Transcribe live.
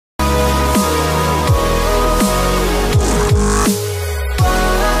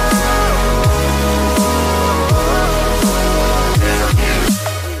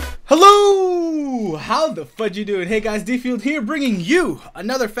Hello! How the fudge you doing? Hey guys, D-Field here bringing you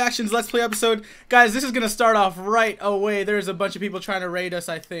another Factions Let's Play episode. Guys, this is gonna start off right away. There's a bunch of people trying to raid us,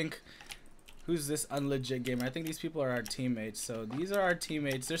 I think. Who's this unlegit gamer? I think these people are our teammates. So these are our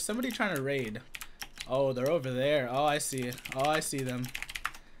teammates. There's somebody trying to raid. Oh, they're over there. Oh, I see. Oh, I see them.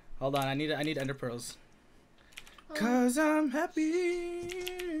 Hold on, I need ender pearls. Cause I'm happy.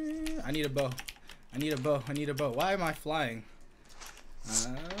 I need a bow. I need a bow. I need a bow. Why am I flying?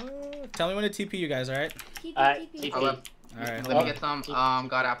 Tell me when to TP you guys, alright? TP. Alright. Let me get some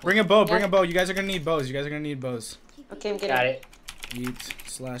god apples. Bring a bow, bring a bow. You guys are gonna need bows. You guys are gonna need bows. Okay, I'm getting it.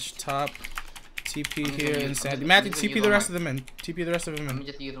 Eat/top. TP here and Sandy. Matthew, TP the rest of them in. TP the rest of them in. Let me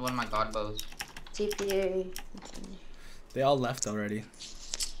just use one of my god bows. TP. They all left already.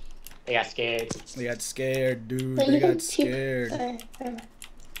 They got scared. They got scared, dude. They got scared.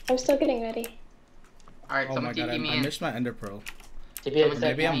 I'm still getting ready. Alright, oh my god, I missed my ender pearl.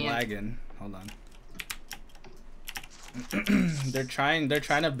 Maybe I'm lagging. Hold on. They're trying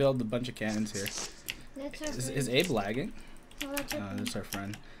to build a bunch of cannons here. Is Abe lagging? Oh, that's our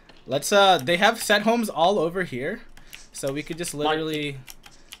friend. Let's they have set homes all over here. So we could just literally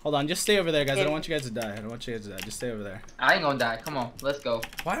hold on, just stay over there guys. I don't want you guys to die. I don't want you guys to die. Just stay over there. I ain't gonna die. Come on, let's go.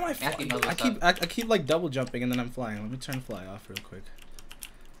 Why am I flying? I keep like double jumping and then I'm flying. Let me turn fly off real quick.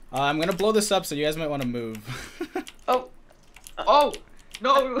 I'm gonna blow this up so you guys might want to move. Oh!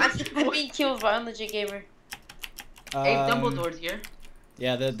 No! I'm being killed by unlegit gamer. Hey, Dumbledore's here.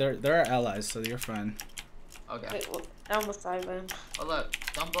 Yeah, they're our allies, so you're fine. Okay. Wait, well, I almost died by him. Oh look,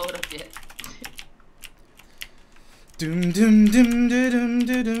 don't blow it up yet. Doom doom doom doom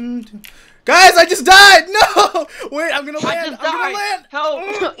doom doom. Guys, I just died! No! Wait, I'm gonna land! I'm gonna land!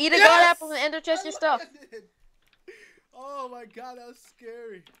 Help! Eat a god apple and ender chest your stuff. Oh my god, that was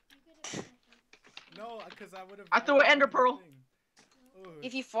scary. No, because I would have. I threw an ender pearl.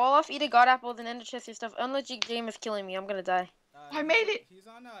 If you fall off, eat a god apple, then ender chest your stuff. Unlegit game is killing me. I'm gonna die. I made it. He's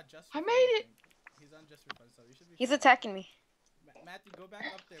on just. I made it. He's on just for fun, so you should be. He's attacking me. Matthew, go back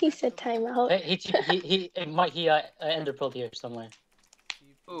up there. He said timeout. He ender pearled here somewhere.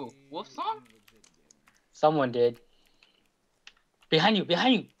 Ooh, Wolf Song? Someone did. Behind you,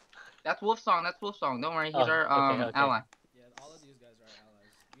 behind you. That's Wolf Song. That's Wolf Song. Don't worry, he's our okay. ally. Yeah, all of these guys are our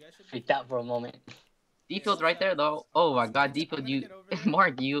allies. You guys should Freaked out for a moment. D-Field's right there though. Oh my god, D-Field,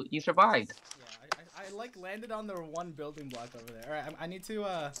 Mark, you survived. Yeah, I like landed on the one building block over there. Alright, I need to,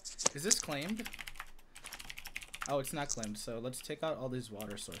 is this claimed? Oh, it's not claimed, so let's take out all these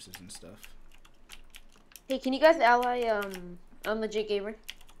water sources and stuff. Hey, can you guys ally, unlegit gamer?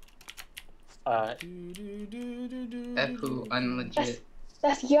 F who, unlegit.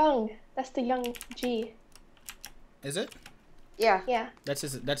 That's young. That's the young G. Is it? Yeah. Yeah. That's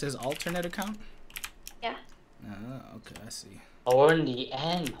his alternate account? Yeah. Oh, okay, I see. Oh, we're in the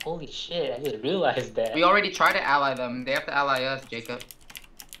end. Holy shit, I just realized that. We already tried to ally them. They have to ally us, Jacob.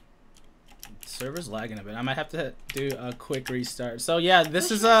 Server's lagging a bit. I might have to do a quick restart. So yeah, this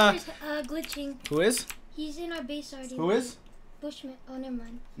is glitching. Who is? He's in our base already. Who is? Bushman. Oh, never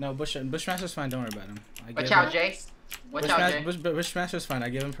mind. No, Bushmaster's fine. Don't worry about him. Watch out, Jay. Watch out, Jay. Bushmaster's fine. I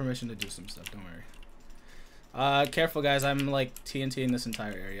give him permission to do some stuff. Don't worry. Careful, guys. I'm like TNTing this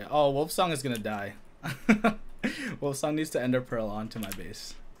entire area. Oh, Wolfsong is gonna die. Wolfsong needs to ender pearl onto my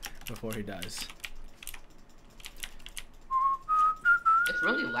base before he dies. It's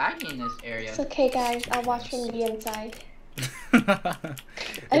really laggy in this area. It's okay, guys. I'll watch from the inside.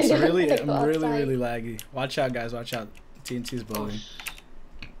 It's really laggy. Watch out, guys. Watch out. TNT's blowing.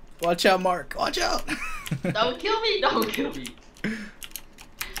 Watch out, Mark. Watch out. Don't kill me. Don't kill me.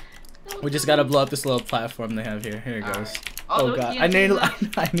 We just gotta blow up this little platform they have here. Here it goes. Right. Oh god, I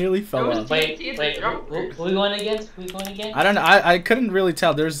nearly fell off. Wait, who we going against? Who we going against? I don't know. I couldn't really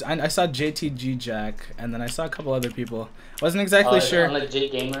tell. I saw JTG Jack, and then I saw a couple other people. Wasn't exactly sure.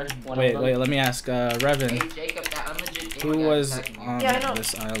 Unlegit gamer. Wait. Let me ask. Revan. Hey, Jacob, that unlegit gamer Who was on Yeah,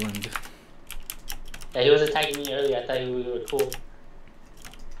 this island? Yeah, he was attacking me earlier. I thought we were cool.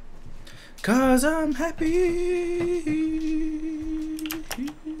 Cause I'm happy.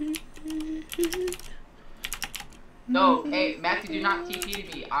 No, hey, Matthew, do not TP to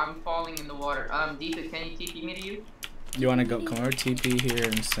me. I'm falling in the water. Deepa, can you TP me to you? You wanna go? Come over, TP here,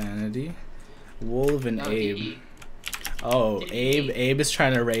 Insanity. Wolf and Abe. TP. Oh, TP. Abe is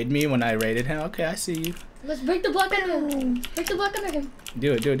trying to raid me when I raided him. Okay, I see you. Let's break the block under him. Break the block under him.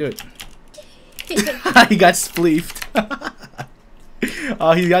 Do it. He got spleefed.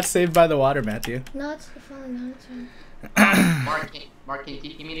 Oh, he got saved by the water, Matthew. No, it's falling down. It's fine. Mark, can you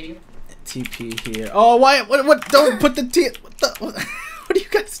TP me to you? TP here. Oh, why? What? Don't put the T. What do you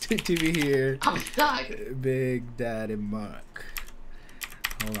guys do? TP here. I'm stuck. Big Daddy Mark.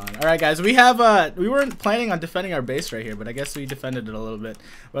 Hold on. All right, guys. We weren't planning on defending our base right here, but I guess we defended it a little bit.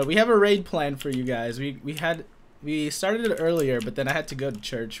 But we have a raid plan for you guys. We started it earlier, but then I had to go to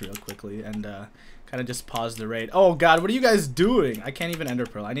church real quickly and kind of just paused the raid. Oh God, what are you guys doing? I can't even ender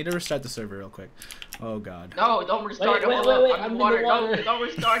pearl. I need to restart the server real quick. Oh God. No, don't restart it. Wait, I'm in the water. Don't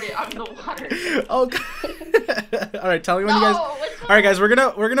restart it. I'm in the water. Oh God. All right, tell me when you guys. All right, guys, we're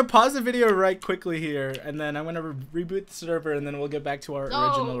gonna pause the video right quickly here, and then I'm gonna reboot the server, and then we'll get back to our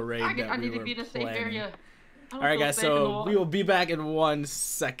original raid I need to be in a safe area. All right, guys. So we will be back in 1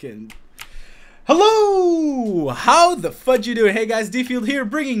 second. Hello! How the fudge you doing? Hey guys, Dfield here,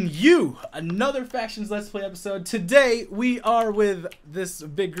 bringing you another Factions Let's Play episode. Today we are with this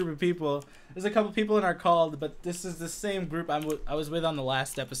big group of people. There's a couple people in our call, but this is the same group I was with on the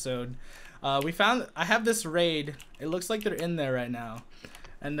last episode. I have this raid. It looks like they're in there right now,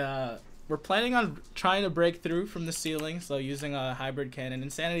 and we're planning on trying to break through from the ceiling, so using a hybrid cannon.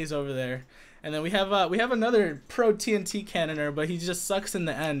 Insanity's over there. And then we have another pro TNT cannoner, but he just sucks in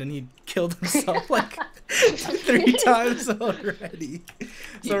the end, and he killed himself like 3 times already.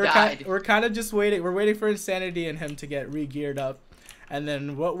 So we're kind of just waiting. We're waiting for Insanity and him to get re-geared up, and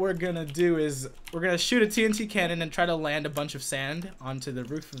then what we're gonna do is we're gonna shoot a TNT cannon and try to land a bunch of sand onto the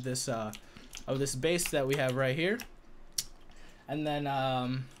roof of this base that we have right here. And then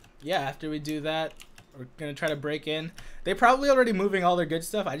yeah, after we do that, we're gonna try to break in. They're probably already moving all their good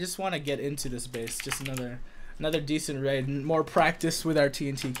stuff. I just want to get into this base. Just another decent raid. More practice with our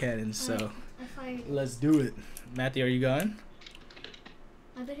TNT cannons. So let's do it. Matthew, are you going?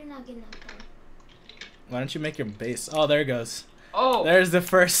 I better not get knocked out. Why don't you make your base? Oh, there it goes. Oh! There's the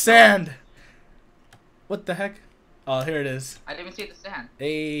first sand. What the heck? Oh, here it is. I didn't even see the sand.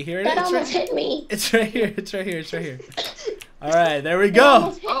 Hey, here it is. That almost hit me. It's right here. It's right here. It's right here. All right, there we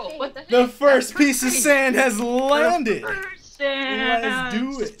go. Oh, what the heck? The first piece of sand has landed. Sand. Let's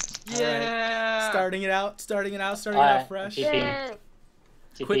do it. Yeah. Right. Starting it out fresh. Yeah.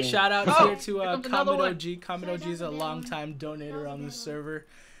 Quick shout out here to comes another Comet one. OG. Comet OG is a long-time donator on the server.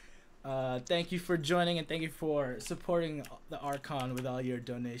 Thank you for joining, and thank you for supporting the Archon with all your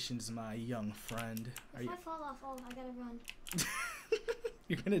donations, my young friend. If I fall off, oh, I gotta run.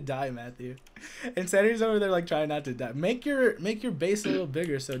 You're gonna die, Matthew. And Sanity's over there like trying not to die. Make your base a little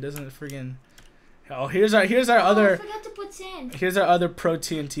bigger so it doesn't friggin'. Oh, here's our other. I forgot to put sand. Here's our other pro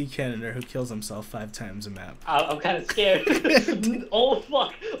TNT cannoner who kills himself 5 times a map. I'm kind of scared. Oh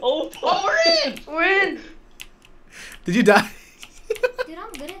fuck! Oh fuck! Oh, we're in! Did you die? Dude,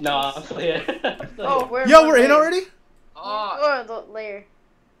 I'm good at No, this. I'm clear. Oh, we're Yo, we're in already? Oh, the layer.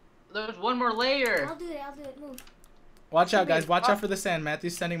 there's one more layer. I'll do it. Move. Watch out, guys. Watch out for the sand.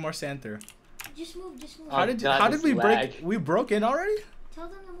 Matthew's sending more sand through. Just move. How did we break? We broke in already? Tell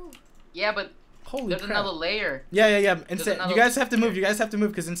them to move. Yeah, but Holy there's crap. another layer. Yeah. another- You guys have to move. You guys have to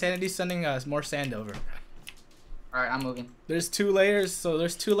move because Insanity's sending us more sand over. All right, I'm moving. There's 2 layers. So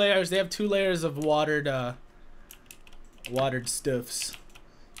there's 2 layers. They have 2 layers of watered stuffs.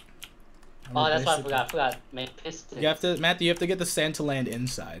 Oh, that's why I forgot. Make pistons. You have to, Matthew. You have to get the sand to land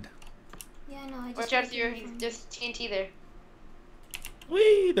inside. Yeah, no, I just. Watch out for there's TNT there.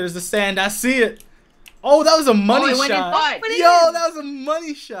 Whee! There's the sand. I see it. Oh, that was a money it went shot. inside. Yo, that was a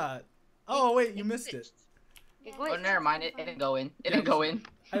money shot. Oh wait, you missed it. Yeah, Oh, never mind. It didn't go in. It didn't go in.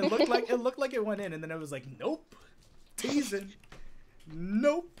 It looked like it went in, and then it was like, nope, teasing,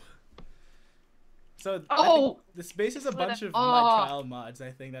 nope. So I think this base is a bunch of my trial mods.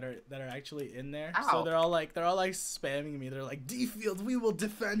 I think that are actually in there. Ow. So they're all like spamming me. They're like, Dfield, we will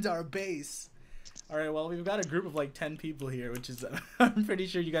defend our base. All right, well we've got a group of like 10 people here, which is I'm pretty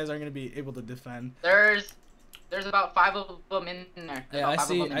sure you guys aren't gonna be able to defend. There's about 5 of them in there. Yeah,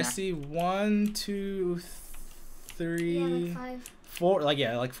 I see 1, 2, 3, Yeah, like 5. 4.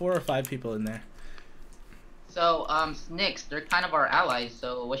 Like 4 or 5 people in there. So Snicks, they're kind of our allies.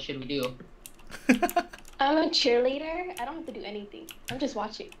 So what should we do? I'm a cheerleader. I don't have to do anything. I'm just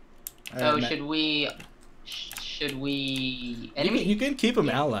watching. So Alright, should we? Enemy? you can keep them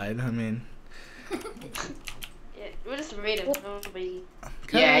allied. I mean. Yeah, we'll just raid him. Nobody.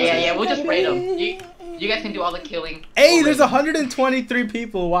 Yeah. We'll just raid them. You guys can do all the killing. Hey, We'll there's raid 'em. 123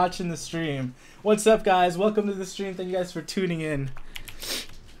 people watching the stream. What's up, guys? Welcome to the stream. Thank you guys for tuning in.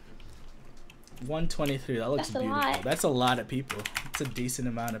 123. That looks That's a beautiful. lot. That's a lot of people. It's a decent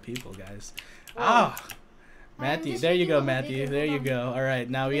amount of people, guys. Whoa. Ah, Matthew. just There you making go, a Matthew. video. There you Hold go. All right,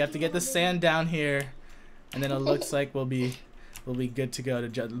 now we have to get the sand down here, and then it looks like we'll be good to go to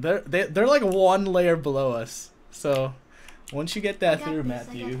judge. They're like 1 layer below us. So once you get that got through, this, I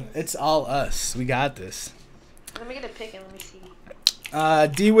Matthew, got this. it's all us. We got this. Let me get a pick and let me see.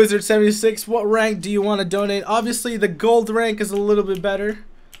 D Wizard 76. What rank do you want to donate? Obviously, the gold rank is a little bit better.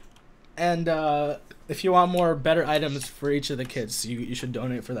 And if you want more better items for each of the kids, you should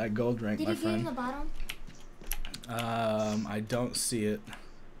donate for that gold rank, Did my you get in friend. the bottom? I don't see it.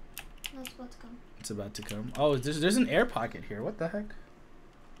 No, it's about to come. It's about to come. Oh, there's an air pocket here. What the heck?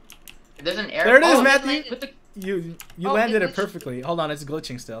 There's an air. There it is, oh, Matthew. with the- You Oh, landed it it glitched. perfectly. Hold on, it's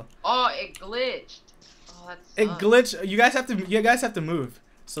glitching still. Oh, it glitched. Oh, that's. It glitched. You guys have to move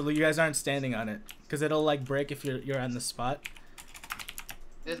so that you guys aren't standing on it, because it'll like break if you're on the spot.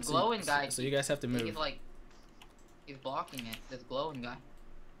 This So- glowing guy. So you guys have to I think move. he's blocking it. This glowing guy.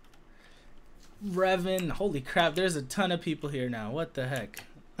 Revan, holy crap! There's a ton of people here now. What the heck?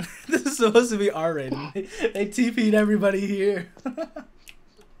 This is supposed to be R-rated. They TP'd everybody here.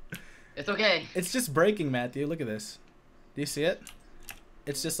 It's okay. It's just breaking, Matthew. Look at this. Do you see it?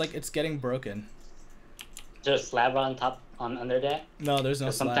 It's just like it's getting broken. Is there a slab on top, under there? No, there's no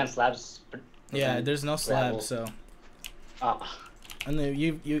 'Cause slab. sometimes slabs. Yeah, there's no slab. gravel. So, Oh. and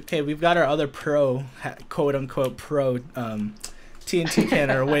then okay. We've got our other pro, quote unquote pro, TNT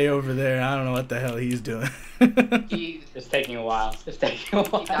canner way over there. I don't know what the hell he's doing. He It's taking a while. It's taking a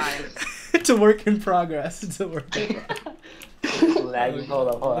while. dies. It's a work in progress. It's a work in progress. Lagging. Hold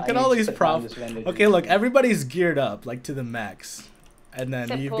up. Look I at need all to these put down props. this render. Okay, look, everybody's geared up like to the max, and then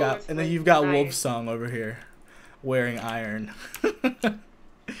Except you've Polar got Express Wolf iron. Song over here, wearing iron.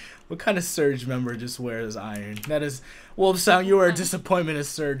 What kind of Surge member just wears iron? That is Wolf Song. You are a disappointment of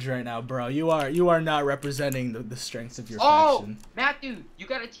Surge right now, bro. You are not representing the strengths of your Oh, faction. Matthew, you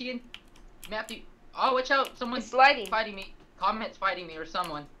got a TN. Matthew. Oh, watch out! Someone's It's sliding. fighting me. Comments fighting me or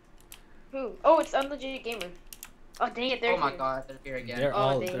someone. Who? Oh, it's unlegit gamer. Oh dang it! There. Oh my God, they're here again. They're Oh,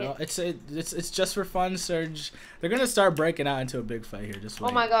 all, dang they're it. all it's just for fun, Surge. They're gonna start breaking out into a big fight here. Just wait.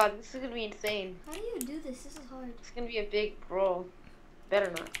 Oh my God, this is gonna be insane. How do you do this? This is hard. It's gonna be a big brawl.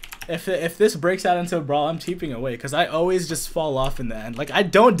 Better not. If this breaks out into a brawl, I'm TPing away because I always just fall off in the end. Like I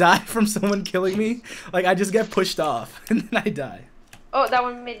don't die from someone killing me. Like I just get pushed off and then I die. Oh, that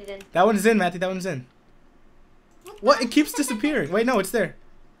one made it in. That one's in, Matthew. That one's in. What? It keeps disappearing. Wait, no, it's there.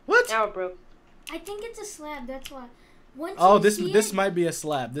 What? Now it broke. I think it's a slab. That's why. Once Oh, you this see this it, might be a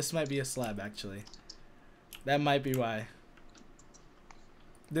slab. This might be a slab actually. That might be why.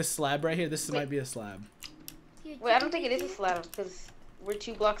 This slab right here. This Wait. might be a slab. Here, Wait, I don't think it is a slab because we're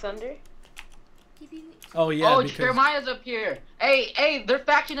 2 blocks under. TP. Oh yeah. Oh, because, Jeremiah's up here. Hey, their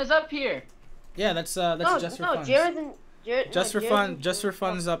faction is up here. yeah, that's No, just for no, fun. Jared's in. Jared, Just no, for Jared's fun. in- Just for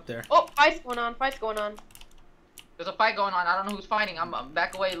fun's up there. Oh, fight's going on. Fight's going on. There's a fight going on. I don't know who's fighting. I'm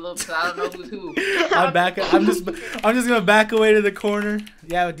back away a little because I don't know who's who. I'm just gonna back away to the corner.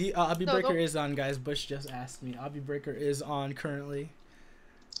 Yeah, Obby No, Breaker don't- is on, guys. Bush just asked me. Obby Breaker is on currently.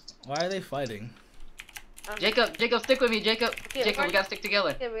 Why are they fighting? Jacob, stick with me, Jacob. Yeah, Jacob, we fine. gotta stick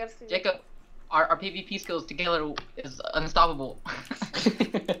together. Yeah, we gotta see. Jacob, our PvP skills together is unstoppable.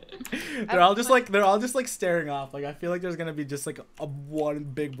 They're all just like staring off. Like I feel like there's gonna be just like a one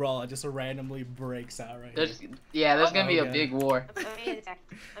big brawl that just randomly breaks out right there's here. there's gonna be a Okay. big war. I'm being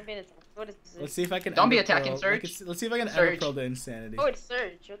attacked. I'm being attacked. What is this? Let's see if I can. Don't be ender attacking, pearl- Surge. Let's see if I can Surge. ender pearl the insanity. Oh, it's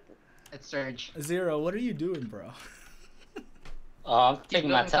Surge. What the... It's Surge. Zero, what are you doing, bro? Oh, I'm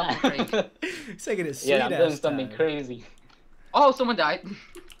taking my doing something time. He's taking it sweet Yeah, I'm doing ass something time. crazy. Oh, someone died.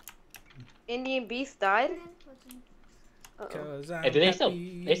 Indian Beast died? Uh-oh. 'Cause I'm Hey, do they still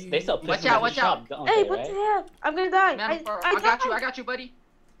happy. they still Watch pick out, up watch the out. shop, don't Hey, they, what right? the hell? I'm gonna die. Man, I I got you, buddy.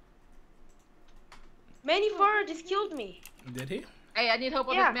 Manufara just killed me. Did he? Hey, I need help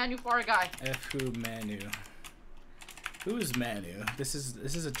on Yeah. this Manufara guy. F who Manu. Who is Manu? This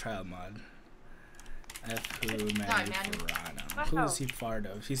is a trial mod. F who Manu Manu. Farano. Who is he part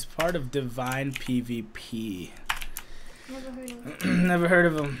of? He's part of Divine PvP. Never heard of it. Never heard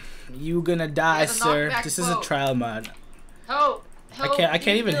of him. You gonna die, has a sir. knockback This is a bow. trial mod. Help! I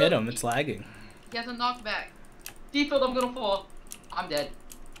can't even hit him. It's lagging. He has a knockback. Defield, I'm gonna fall. I'm dead.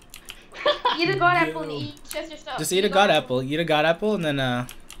 Eat a god apple and eat chest your stuff. Just eat a god apple. Eat a god apple and then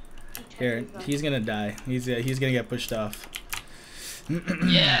here, he's gonna die. He's gonna get pushed off.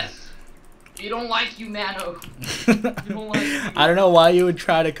 Yes. You don't like you, Mano. You don't like you. I don't know why you would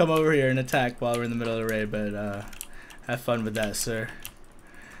try to come over here and attack while we're in the middle of the raid, but have fun with that, sir.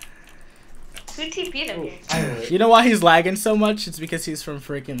 Who TP'd him here? You know why he's lagging so much? It's because he's from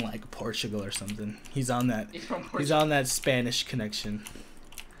freaking like Portugal or something. He's on that. He's from He's Portugal. on that Spanish connection.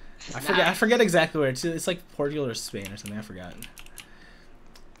 I Nice. forget exactly where it's like Portugal or Spain or something. I forgot.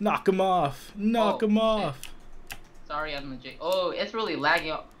 Knock him off. Knock Oh, him shit. off. Sorry, I'm legit. Oh, it's really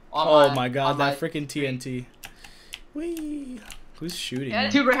lagging on Oh my god, on that my freaking TNT. Whee! Who's shooting? Yeah,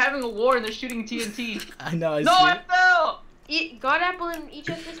 man? Dude, we're having a war and they're shooting TNT. I know. I No, see I it. fell. Eat god apple and eat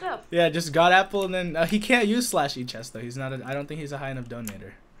chest your stuff. Yeah, just God apple and then he can't use /e chest though. He's not. I don't think he's a high enough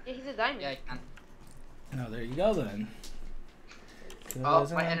donator. Yeah, he's a diamond. Yeah, I can. No, there you go then. Oh,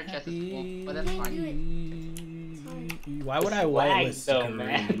 my ender chest is full, but that's fine. Why would I It's lagged whitelist though, green?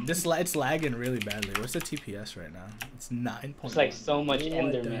 man. It's lagging really badly. What's the TPS right now? It's 9. It's like so much What the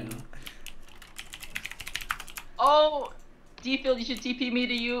Enderman. hell? Oh, D-Field, you should TP me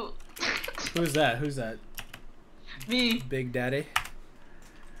to you. Who's that? Who's that? Me. Big Daddy?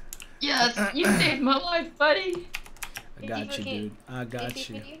 Yes, you saved my life, buddy. I got you, dude. I got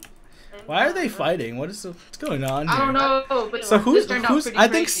you. you. Why are they fighting? What's going on here? I don't know, but So this turned out pretty I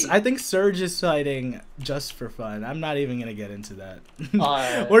crazy. think Surge is fighting just for fun. I'm not even gonna get into that.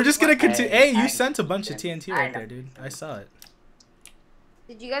 Uh, We're just gonna continue. Hey, you I- sent a bunch of TNT right know. there, dude. I saw it.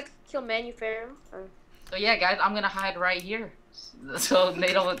 Did you guys kill Manufaro? Or... So yeah, guys, I'm gonna hide right here, so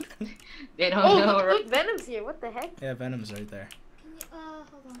they don't Oh, know. look, Venom's here. What the heck? Yeah, Venom's right there. Can you, hold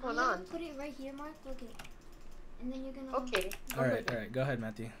on. Hold You on. Put it right here, Mark. Look it. And then you're gonna. Okay. All right. Go ahead,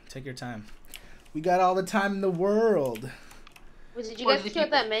 Matthew. Take your time. We got all the time in the world. Well, did you Or guys the kill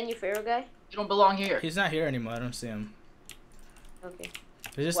people. that Manufaro guy? You don't belong here. He's not here anymore. I don't see him. Okay.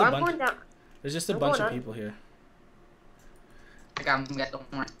 There's just Well, a I'm bunch. going down. There's just a I'm bunch going of on. people here. I got him, guys.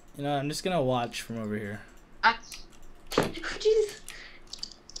 Don't worry. You know, I'm just gonna watch from over here. That's- Jesus.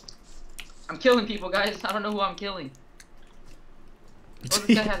 I'm killing people, guys. I don't know who I'm killing. Oh,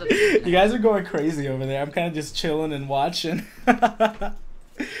 this guy has a- You guys are going crazy over there. I'm kind of just chilling and watching.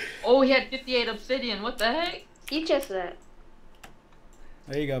 Oh, he had 58 obsidian. What the heck? He just that.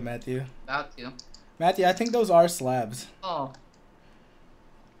 There you go, Matthew. About to. Matthew, I think those are slabs. Oh.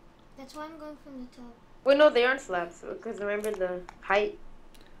 That's why I'm going from the top. Wait, no, they aren't slabs. Because remember the height?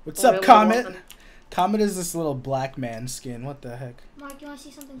 What's Oh, up, really Comet? want them. Comet is this little black man skin. What the heck? Mark, you wanna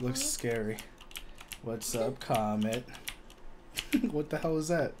see something Looks funny? scary. What's up, Comet? What the hell is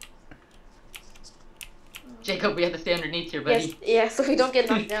that? Jacob, we have to stay underneath here, Yes, buddy. yeah, so we don't get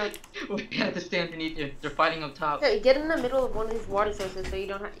knocked down. We have to stay underneath here. They're fighting up top. Okay, get in the middle of one of these water sources so you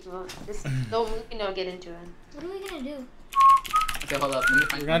don't have to, just don't get into it. What are we gonna do? Okay, hold up. Let me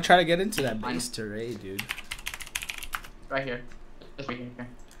find We're gonna try to get into that Fine. base terrain, dude. right here. Just right here.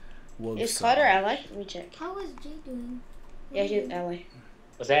 Wolf Is song. Carter ally? Let me check. How is Jay doing? What Yeah, are you he's doing? ally.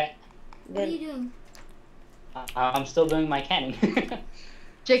 What's that? What are you doing? I'm still doing my canning.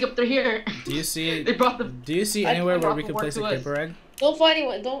 Jacob, they're here. Do you see? They brought the. Do you see I anywhere where brought we the can war place a to us. creeper egg? Don't fight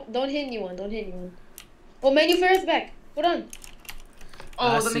anyone. Don't hit anyone. Don't hit anyone. Oh, Manufara's back. Hold on. Oh,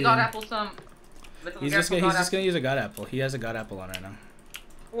 I let see me god him. apple some. Let me He's god just apple. gonna use a god apple. He has a god apple on right now.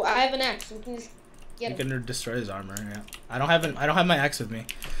 Well, I have an axe. We can just You get him. can destroy his armor. Yeah. I don't have my axe with me.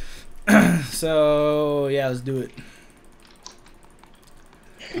 So yeah, let's do it.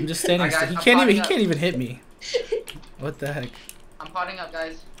 I'm just standing Alright, still. guys, He I'm can't potting even. up. He can't even hit me. What the heck? I'm potting up,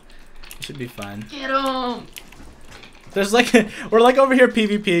 guys. It should be fine. Get him! There's like we're like over here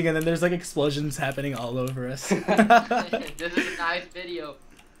PvPing and then there's like explosions happening all over us. This is a nice video.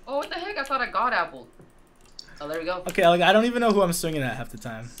 Oh, what the heck? I thought I god apple. Oh, there we go. Okay, like I don't even know who I'm swinging at half the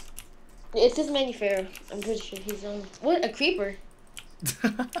time. It's this Manufara. I'm pretty sure he's on. What? A creeper?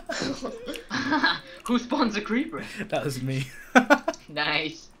 Who spawns a creeper? That was me.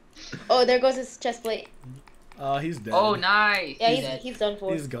 Nice. Oh, there goes his chest plate. Oh, he's dead. Oh, nice. Yeah, dead. he's done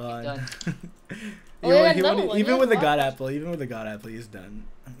for. He's gone. Done. Oh, we got another one. Even Yeah, with the wow. god apple, he's done.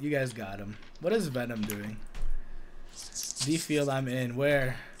 You guys got him. What is Venom doing? D field, I'm in.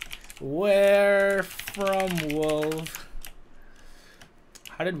 Where? Where from Wolf?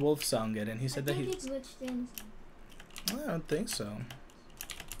 How did Wolf Song get in? He said I that think he. he glitched in. I don't think so.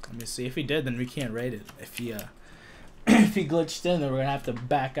 Let me see. If he did, then we can't rate it. If he if he glitched in, then we're gonna have to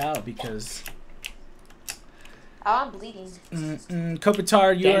back out because. Oh, I'm bleeding.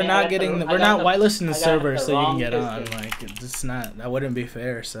 Kopitar, you Dang are it, I not got getting. the- We're I not got the- whitelisting the I got server the so you can wrong get on. piston. Like it's not. That wouldn't be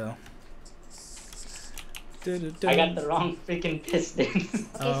fair. So. I got the wrong freaking piston. Okay,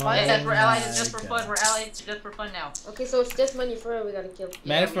 Oh fine. Hey, guys, we're my allies just for fun. God. We're allies just for fun now. Okay, so it's just Manufara we gotta kill.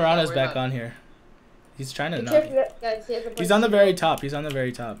 Yeah, Manifarana's we're back not- on here. He's trying to Be not. careful, guys. He has a punch He's on the to very go. top. He's on the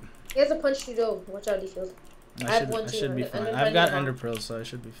very top. He has a punch to go. Watch out, defuse. I have one I too, should be and fine. then I've got Venom ender on. pearls, so I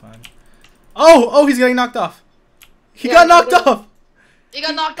should be fine. Oh, he's getting knocked off. He Yeah, got he knocked got- off. He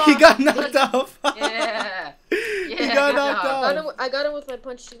got knocked off. He got knocked off. Yeah. He Yeah, got good knocked job. off. I got him with my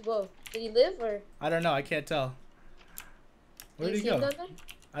punch to go. Did he live or? I don't know. I can't tell. Where Did did he you see him go? down there?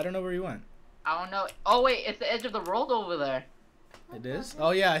 I don't know where he went. I don't know. Oh wait, it's the edge of the world over there. It is?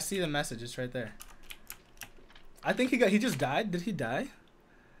 Oh yeah, I see the message. It's right there. I think he just died. Did he die?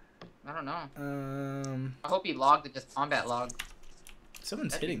 I don't know. Um, I hope he logged it, just combat log.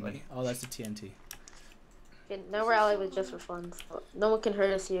 someone's That'd be hitting me. funny. Oh, that's the TNT. Okay, now we're allied with just for fun. So no one can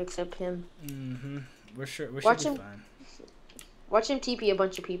hurt us here except him. Mm-hmm. We should Watch be him. fine. Watch him TP a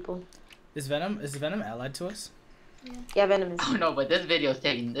bunch of people. Is Venom allied to us? Yeah, Venom is. Oh no, but this video's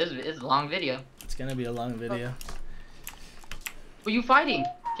taking. This is a long video. It's gonna be a long video. Who are you fighting?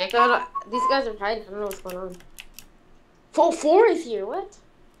 Jacob? No, these guys are hiding. I don't know what's going on. 4 is here. What?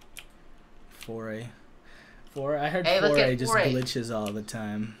 4A. I heard Hey, let's 4A get just 4A. glitches all the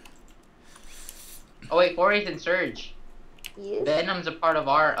time. Oh wait, 4A's in Surge. Yes. Venom's a part of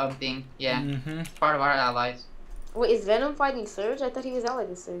our thing. Yeah, Mm-hmm. part of our allies. Wait, is Venom fighting Surge? I thought he was allied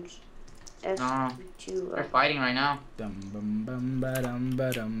with Surge. No, F2. they're fighting right now. Dum bum bum ba dum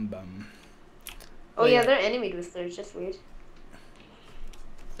ba dum bum. Oh yeah, they're enemy with Surge. That's weird.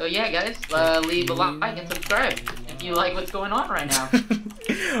 So yeah, guys, leave a like and subscribe if you like what's going on right now.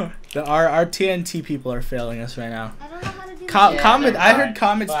 Our TNT people are failing us right now. I don't know how to do Com this. comment. I heard Well,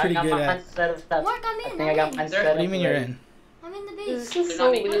 Comment's I pretty got good my at. set of stuff. Mark, I'm I in. think I got I'm my in. set What do you mean you're in? I'm in the This base. is They're so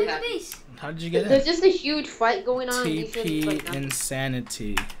not making I'm in weird. the base. How did you get in? There's just a huge fight going on. and these guys TP like,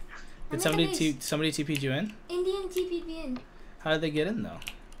 insanity. I'm Did in somebody the base. somebody TP'd you in? Indian TPP in. How did they get in though?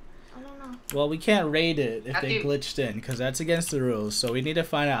 I don't know. Well, we can't raid it if they Matthew. glitched in, because that's against the rules. So we need to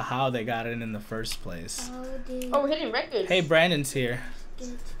find out how they got in the first place. How did Oh, we're hitting records. Hey, Brandon's here. get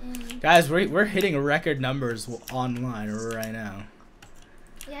in? Guys, we're hitting record numbers online right now.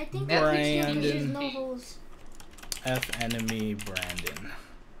 Yeah, I think That's that's good because there's Brandon. no holes. F enemy Brandon.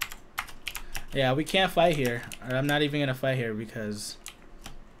 Yeah, we can't fight here. I'm not even gonna fight here because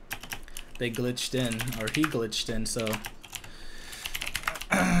they glitched in, or he glitched in. So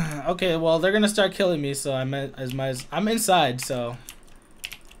okay, well they're gonna start killing me. So I'm inside. So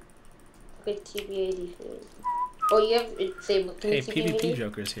Okay, TBA defense. Oh, you have it disabled. Can hey, you TP PvP me?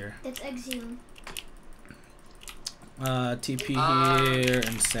 Joker's here. That's EXIUM. TP here,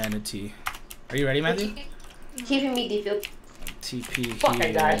 insanity. Are you ready, Matthew? TP me defense. TP Fuck, I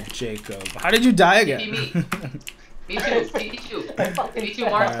here, died. Jacob. How did you die again? Me too. Me too,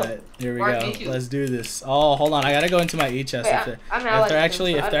 Mark. Alright, here we Mark, go. me too. Let's do this. Oh, hold on. I gotta go into my E chest. Wait, If they're, I'm if allied they're with them,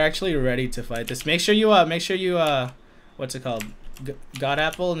 actually so if they're actually ready to fight this, make sure you what's it called? God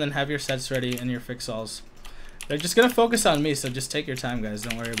apple, and then have your sets ready and your fix-alls. They're just gonna focus on me, so just take your time, guys.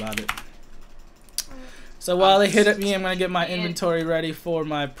 Don't worry about it. So while they hit at me, I'm gonna get my inventory ready for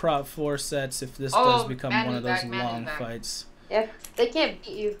my prop 4 sets. If this does become one of those long fights, Yeah, they can't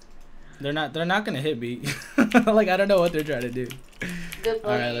beat you. they're not gonna hit me. Like I don't know what they're trying to do. Good luck.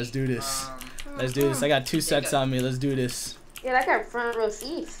 All right, let's do this. Let's do this. I got 2 sets on me. Let's do this. Yeah, that got front row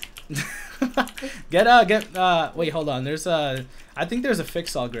seats. Wait, hold on. There's I think there's a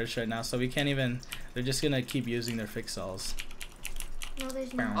fix-all glitch right now, so we can't even. They're just gonna keep using their fix-alls. No,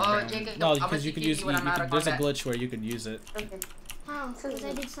 there's no. Oh, Jacob, No, I'm because you gonna could use. TP when I'm out of There's a combat. glitch where you could use it. Okay. How? Because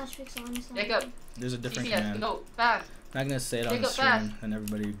I did slash fix on this. Jacob, There's a different TP us, command. go fast. Not gonna say it on the Jacob, fast. stream, and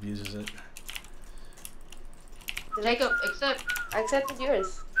everybody uses it. Jacob, accept. I accepted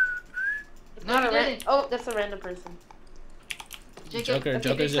yours. It's No, not you a didn't. Oh, that's a random person. Jacob, okay,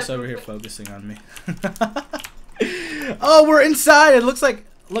 Joker's just accept over real here quick. focusing on me. Oh, we're inside. It looks like,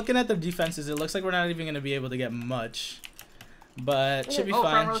 looking at the defenses, it looks like we're not even gonna be able to get much. But should be Oh,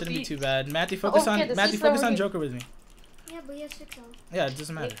 front fine. row Shouldn't be seats. too bad. Matthew, focus okay, on the Matthew, seats focus over on here. Joker with me. Yeah, but he has fix all. Yeah, it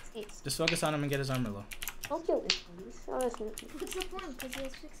doesn't matter. Wait, seats. Just focus on him and get his armor low. Don't kill this please. Oh, that's not. What's the point? Because he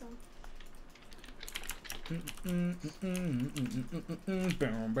has fix all.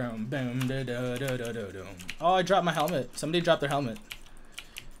 Oh, I dropped my helmet. Somebody dropped their helmet.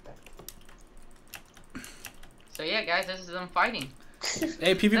 So yeah, guys, this is them fighting.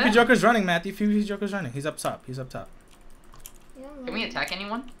 Hey, PvP Joker's running, Matthew. PvP Joker's running. He's up top. He's up top. Yeah, I'm Can we running. attack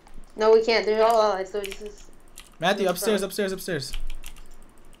anyone? No, we can't. They're all allied, so this is. Matthew, Who's upstairs, front? upstairs, upstairs.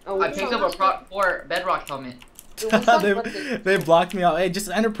 Oh, I we picked saw up a prop 4 bedrock helmet. Dude, we saw what the- they blocked me out. Hey, just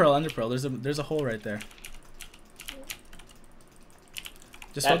ender pearl. There's a hole right there.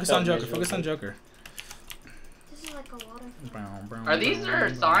 Just That's focus so on Joker. miserable. Focus on Joker. This is like a water. Are these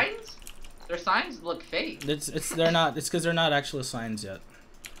their signs? Their signs look fake. They're not. It's because they're not actual signs yet.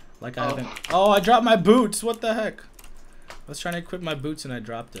 Like I Oh. haven't. Oh, I dropped my boots. What the heck? I was trying to equip my boots and I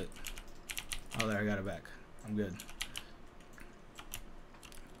dropped it. Oh, there, I got it back. I'm good.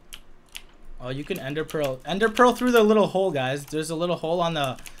 Oh, you can ender pearl through the little hole, guys. There's a little hole on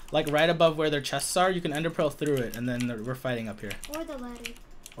the, like right above where their chests are. You can ender pearl through it, and then we're fighting up here. Or the ladder.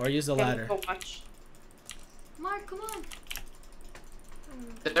 Or use the Okay, ladder. go watch. Mark, come on.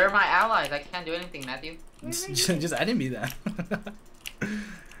 They're my allies. I can't do anything, Matthew. Just I didn't be that.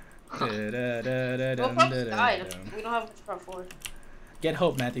 Well, Fox died. We don't have a prop 4. Get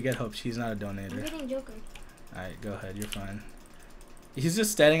hope, Matthew. Get hope. She's not a I'm donator. getting Joker. All right, go ahead. You're fine. He's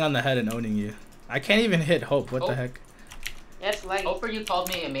just standing on the head and owning you. I can't even hit hope. What the Oh. heck? Yeah, That's laggy. Hope for you called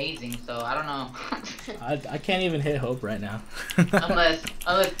me amazing, so I don't know. I can't even hit Hope right now. unless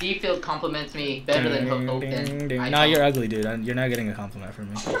D-Field compliments me better than Hope, then I No, don't. you're ugly, dude. You're not getting a compliment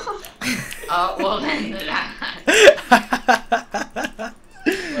from me. Well then, well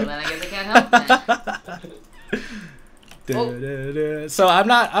then I guess I can't help that. So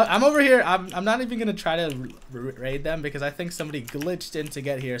I'm over here. I'm not even gonna try to raid them because I think somebody glitched in to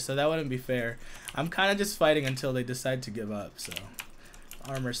get here, so that wouldn't be fair. I'm kind of just fighting until they decide to give up. So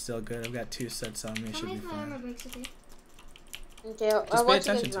armor's still good. I've got 2 sets on me. Tell Should me be if my armor fine. breaks, okay? Okay, Just I'll pay watch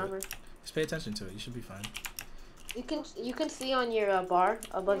attention you to armor. it. Just pay attention to it. You should be fine. You can see on your bar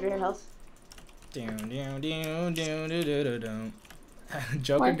above your health.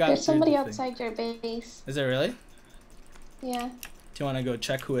 Joker Mark, got there's somebody through the outside your base. Is it really? Yeah, Do you want to go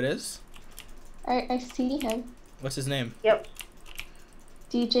check who it is? I see him. What's his name? Yep.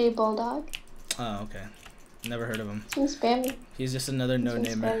 DJ Bulldog. Oh, okay. Never heard of him. He's spamming. He's just another He's been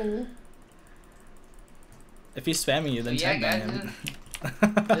no-namer. spamming you. If he's spamming you, then Yeah, tag ban guys, him.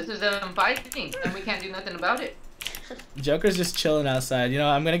 This is fighting, and we can't do nothing about it. Joker's just chilling outside. You know,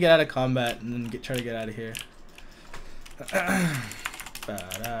 I'm gonna get out of combat and then try to get out of here.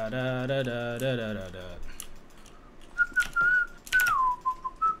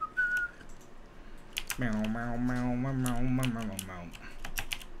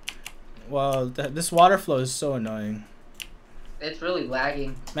 Well, this water flow is so annoying. It's really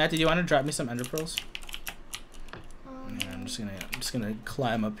lagging. Matt, did you want to drop me some ender pearls? Um, Yeah, I'm just gonna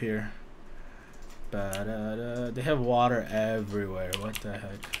climb up here. They have water everywhere. What the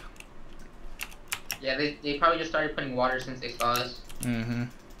heck? Yeah, they probably just started putting water since they saw us. Mm-hmm.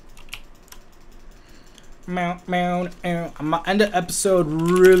 I'm gonna end the episode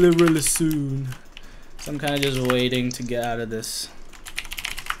really soon. So I'm kind of just waiting to get out of this.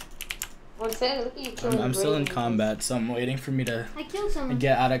 Look at you killing I'm still in Brayden. combat, so I'm waiting for me to I killed someone.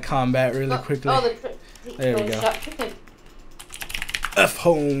 get out of combat really quickly. There we go. Shot him. F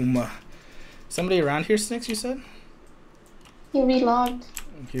home. Somebody around here, Snicks, you said? He relogged.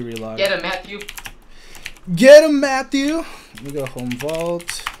 He relogged. Get him, Matthew. Get him, Matthew! Let me go home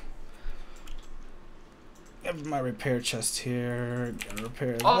vault. Have my repair chest here. Gotta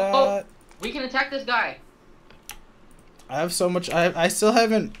repair that. Oh, we can attack this guy. I have so much. I still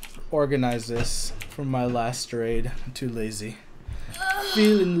haven't organized this from my last raid. I'm too lazy.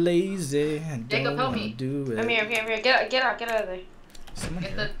 Feeling lazy and Jacob, don't help wanna me. do it. I'm here. Get out of there. Someone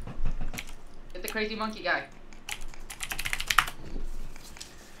Get here. the crazy monkey guy.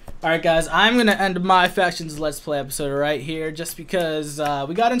 Alright guys, I'm going to end my Factions Let's Play episode right here just because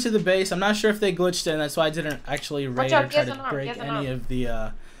we got into the base. I'm not sure if they glitched in, that's why I didn't actually raid or try to break any of the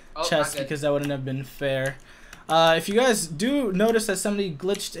Oh, chests not good. because that wouldn't have been fair. If you guys do notice that somebody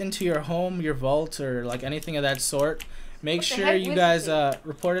glitched into your home, your vault, or like anything of that sort, make What the sure heck you was guys it?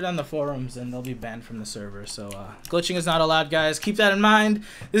 report it on the forums and they'll be banned from the server. So glitching is not allowed, guys. Keep that in mind.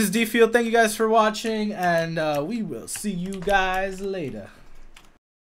 This is D-Field. Thank you guys for watching, and we will see you guys later.